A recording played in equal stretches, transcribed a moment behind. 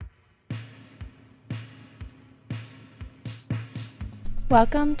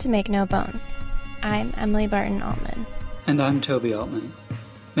Welcome to Make No Bones. I'm Emily Barton Altman. And I'm Toby Altman.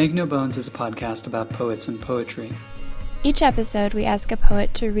 Make No Bones is a podcast about poets and poetry. Each episode, we ask a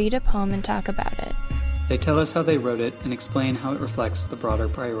poet to read a poem and talk about it. They tell us how they wrote it and explain how it reflects the broader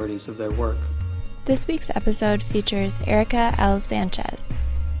priorities of their work. This week's episode features Erica L. Sanchez.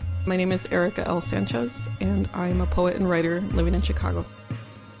 My name is Erica L. Sanchez, and I'm a poet and writer living in Chicago.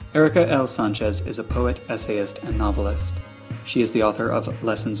 Erica L. Sanchez is a poet, essayist, and novelist. She is the author of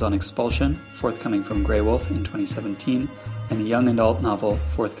Lessons on Expulsion, forthcoming from Grey Wolf in 2017, and a young adult novel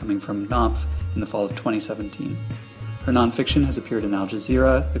forthcoming from Knopf in the fall of 2017. Her nonfiction has appeared in Al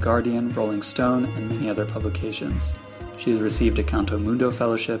Jazeera, The Guardian, Rolling Stone, and many other publications. She has received a Canto Mundo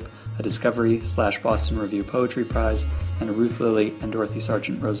Fellowship, a Discovery/Boston Review Poetry Prize, and a Ruth Lilly and Dorothy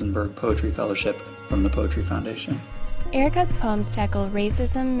Sargent Rosenberg Poetry Fellowship from the Poetry Foundation. Erica's poems tackle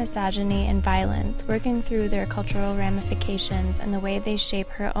racism, misogyny, and violence, working through their cultural ramifications and the way they shape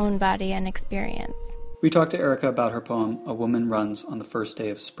her own body and experience. We talked to Erica about her poem, A Woman Runs on the First Day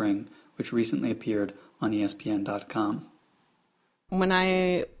of Spring, which recently appeared on ESPN.com. When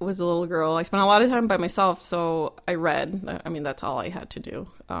I was a little girl, I spent a lot of time by myself, so I read. I mean, that's all I had to do.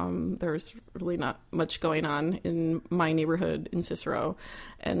 There was really not much going on in my neighborhood in Cicero.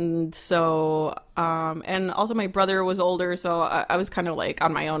 And so, and also my brother was older, so I was kind of like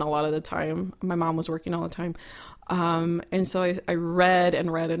on my own a lot of the time. My mom was working all the time. And so I read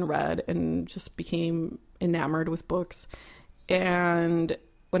and read and read and just became enamored with books. And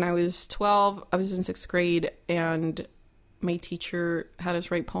when I was 12, I was in 6th grade, and my teacher had us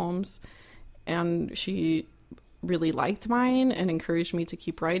write poems, and she really liked mine and encouraged me to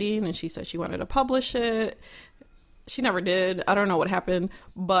keep writing, and she said she wanted to publish it. She never did. I don't know what happened,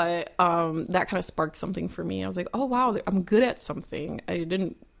 but that kind of sparked something for me. I was like, oh, wow, I'm good at something. I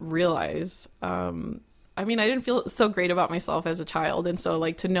didn't realize. I didn't feel so great about myself as a child, and so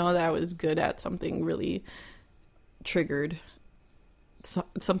like to know that I was good at something really triggered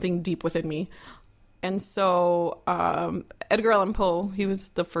something deep within me. And so Edgar Allan Poe, he was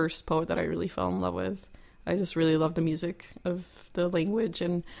the first poet that I really fell in love with. I just really loved the music of the language,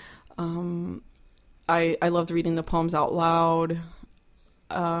 and I loved reading the poems out loud.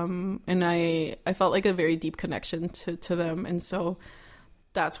 And I felt like a very deep connection to them. And so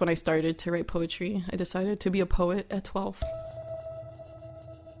that's when I started to write poetry. I decided to be a poet at 12.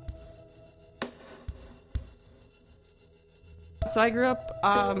 So I grew up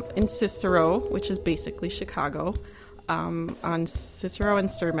in Cicero, which is basically Chicago, on Cicero and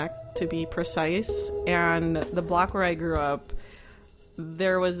Cermak, to be precise. And the block where I grew up,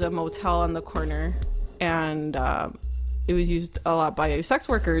 there was a motel on the corner, and it was used a lot by sex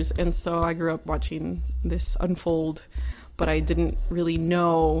workers. And so I grew up watching this unfold, but I didn't really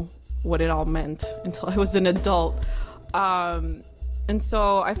know what it all meant until I was an adult. And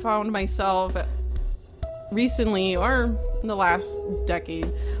so I found myself recently, or in the last decade,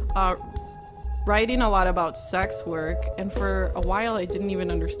 writing a lot about sex work, and for a while I didn't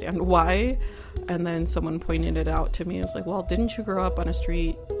even understand why, and then someone pointed it out to me. I was like, well, didn't you grow up on a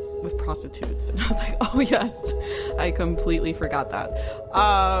street with prostitutes? And I was like, oh yes, I completely forgot that.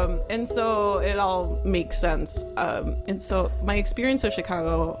 And so it all makes sense. And so my experience of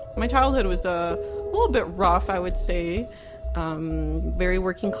Chicago, my childhood was a little bit rough, I would say. Very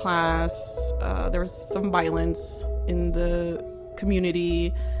working class. There was some violence in the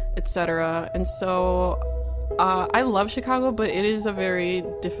community, etc. And so I love Chicago, but it is a very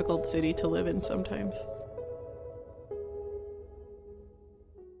difficult city to live in sometimes.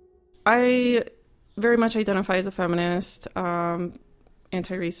 I very much identify as a feminist,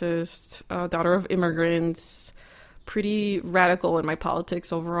 anti-racist, daughter of immigrants, pretty radical in my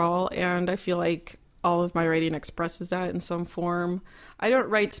politics overall, and I feel like all of my writing expresses that in some form. I don't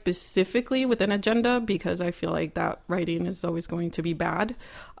write specifically with an agenda because I feel like that writing is always going to be bad.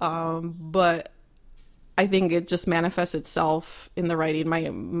 But I think it just manifests itself in the writing.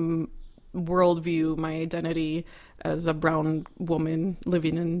 My worldview, my identity as a brown woman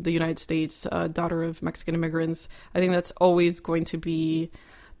living in the United States, daughter of Mexican immigrants, I think that's always going to be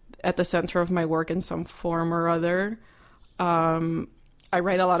at the center of my work in some form or other. I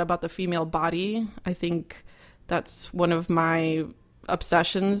write a lot about the female body. I think that's one of my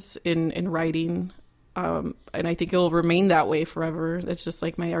obsessions in writing. And I think it'll remain that way forever. It's just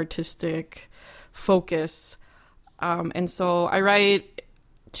like my artistic focus. And so I write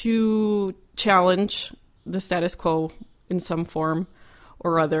to challenge the status quo in some form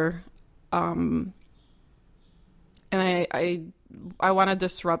or other. And I want to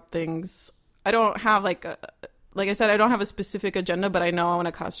disrupt things. I don't have like I said, I don't have a specific agenda, but I know I want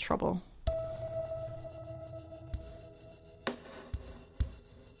to cause trouble.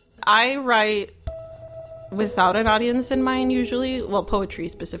 I write without an audience in mind usually, well, poetry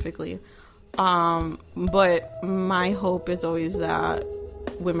specifically. But my hope is always that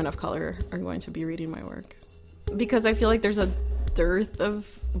women of color are going to be reading my work. Because I feel like there's a dearth of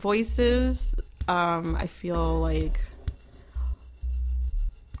voices. I feel like,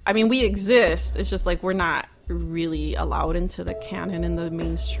 I mean, we exist. It's just like we're not really allowed into the canon and the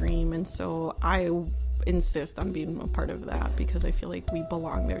mainstream. And so I insist on being a part of that because I feel like we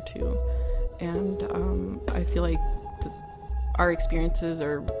belong there too. And I feel like our experiences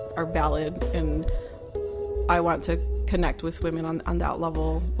are valid, and I want to connect with women on that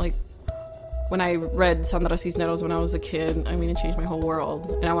level. Like when I read Sandra Cisneros when I was a kid, I mean, it changed my whole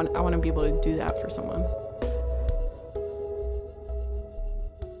world, and I want to be able to do that for someone.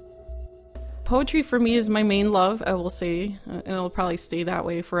 Poetry for me is my main love, I will say, and it'll probably stay that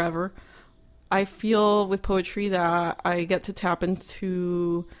way forever. I feel with poetry that I get to tap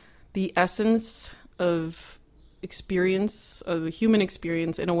into the essence of experience, of the human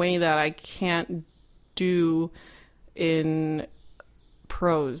experience, in a way that I can't do in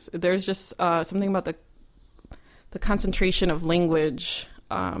prose. There's just something about the concentration of language,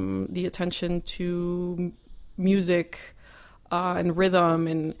 the attention to music and rhythm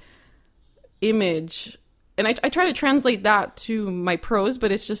and image. And I try to translate that to my prose,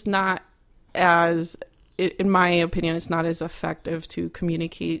 but it's just not as, in my opinion, it's not as effective to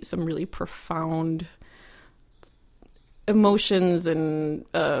communicate some really profound emotions and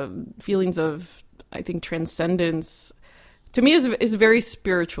feelings of, I think, transcendence. To me, is very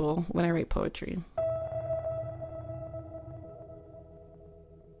spiritual when I write poetry.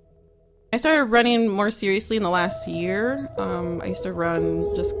 I started running more seriously in the last year. I used to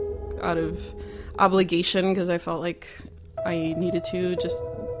run just out of obligation because I felt like I needed to, just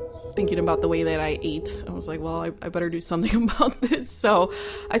thinking about the way that I ate. I was like, well, I better do something about this. So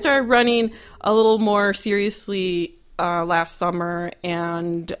I started running a little more seriously last summer,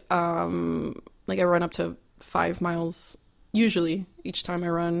 and like I run up to 5 miles usually each time I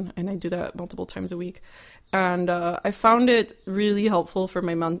run, and I do that multiple times a week. And I found it really helpful for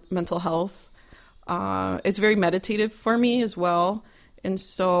my mental health. It's very meditative for me as well. And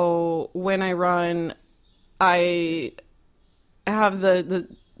so when I run, I have the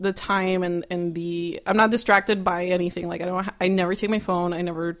time and the, I'm not distracted by anything. Like I never take my phone. I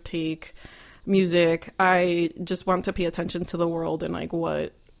never take music. I just want to pay attention to the world and like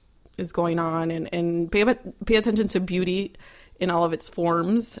what is going on, and pay attention to beauty in all of its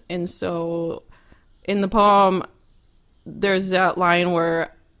forms. And so in the poem, there's that line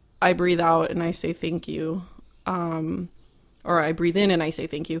where I breathe out and I say thank you, or I breathe in and I say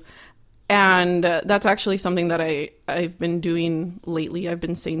thank you. And that's actually something that I've been doing lately. I've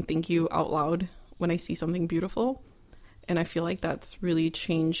been saying thank you out loud when I see something beautiful. And I feel like that's really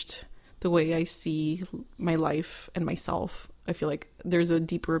changed the way I see my life and myself. I feel like there's a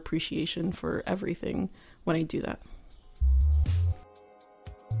deeper appreciation for everything when I do that.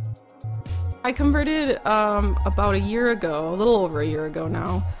 I converted about a year ago, a little over a year ago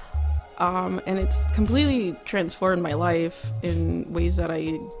now. And it's completely transformed my life in ways that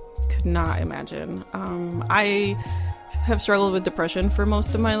I could not imagine. I have struggled with depression for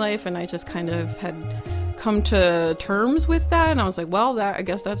most of my life, and I just kind of had come to terms with that. And I was like, well, I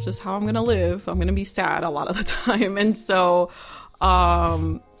guess that's just how I'm going to live. I'm going to be sad a lot of the time. And so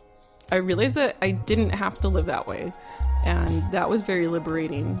I realized that I didn't have to live that way. And that was very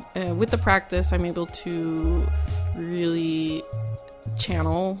liberating. With the practice, I'm able to really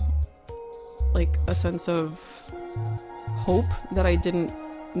channel like a sense of hope that I didn't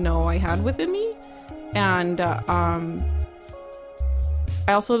know I had within me. And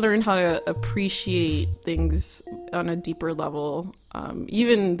I also learned how to appreciate things on a deeper level,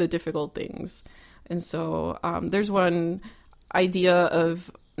 even the difficult things. And so there's one idea of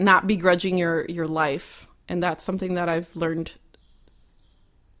not begrudging your life. And that's something that I've learned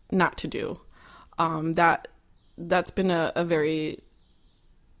not to do. That's been a very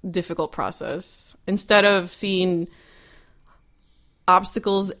difficult process. Instead of seeing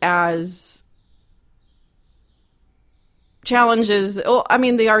obstacles as challenges, I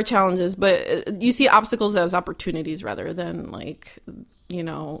mean, they are challenges, but you see obstacles as opportunities rather than like, you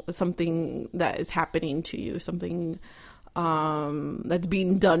know, something that is happening to you, something that's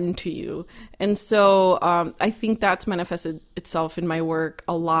being done to you. And so I think that's manifested itself in my work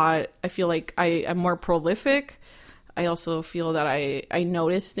a lot. I feel like I am more prolific. I also feel that I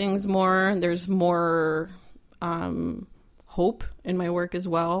notice things more. There's more hope in my work as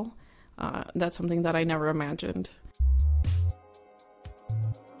well. That's something that I never imagined.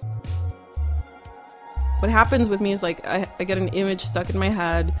 what happens with me is like I get an image stuck in my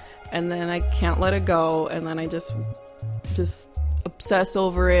head, and then I can't let it go, and then I just obsess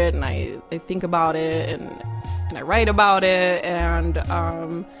over it, and I think about it, and I write about it, and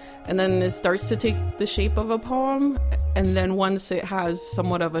then it starts to take the shape of a poem. And then once it has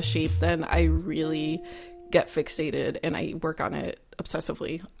somewhat of a shape, then I really get fixated and I work on it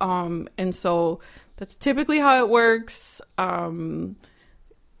obsessively. And so that's typically how it works. I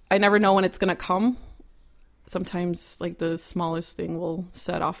never know when it's going to come. Sometimes like the smallest thing will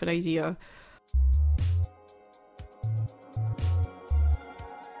set off an idea.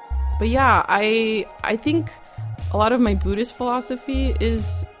 But yeah, I think a lot of my Buddhist philosophy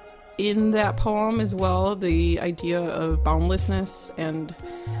is in that poem as well. The idea of boundlessness and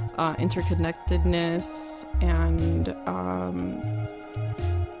interconnectedness and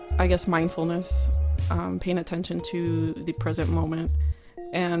I guess mindfulness, paying attention to the present moment.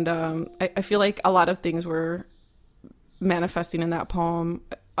 And I feel like a lot of things were manifesting in that poem.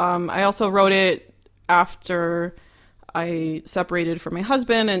 I also wrote it after I separated from my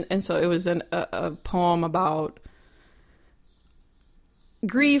husband, and so it was a poem about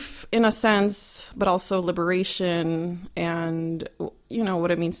grief in a sense, but also liberation and, you know,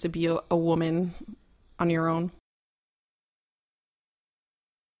 what it means to be a woman on your own.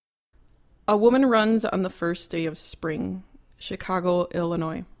 A woman runs on the first day of spring, Chicago,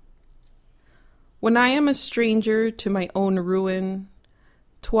 Illinois. When I am a stranger to my own ruin,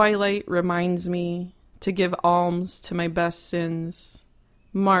 twilight reminds me to give alms to my best sins.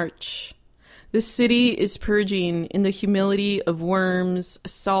 March. The city is purging in the humility of worms,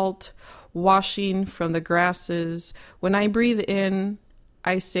 salt washing from the grasses. When I breathe in,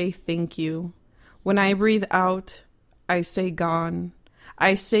 I say thank you. When I breathe out, I say gone.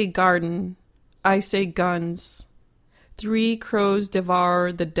 I say garden. I say guns. 3 crows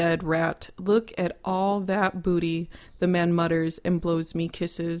devour the dead rat. Look at all that booty, the man mutters and blows me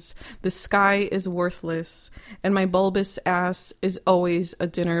kisses. The sky is worthless, and my bulbous ass is always a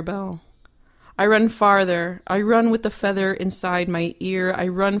dinner bell. I run farther. I run with the feather inside my ear. I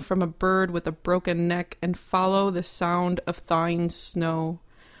run from a bird with a broken neck and follow the sound of thawing snow.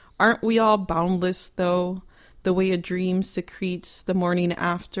 Aren't we all boundless, though? The way a dream secretes the morning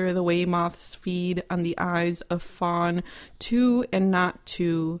after, the way moths feed on the eyes of fawn, two and not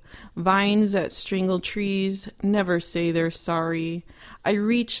two. Vines that strangle trees never say they're sorry. I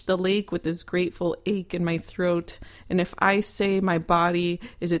reach the lake with this grateful ache in my throat, and if I say my body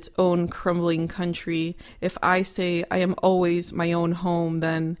is its own crumbling country, if I say I am always my own home,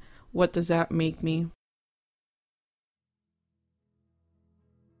 then what does that make me?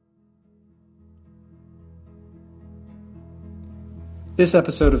 This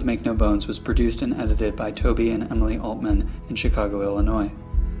episode of Make No Bones was produced and edited by Toby and Emily Altman in Chicago, Illinois.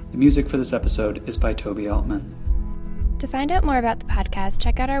 The music for this episode is by Toby Altman. To find out more about the podcast,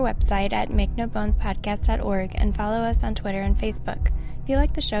 check out our website at makenobonespodcast.org and follow us on Twitter and Facebook. If you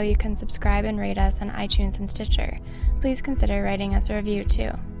like the show, you can subscribe and rate us on iTunes and Stitcher. Please consider writing us a review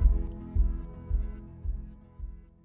too.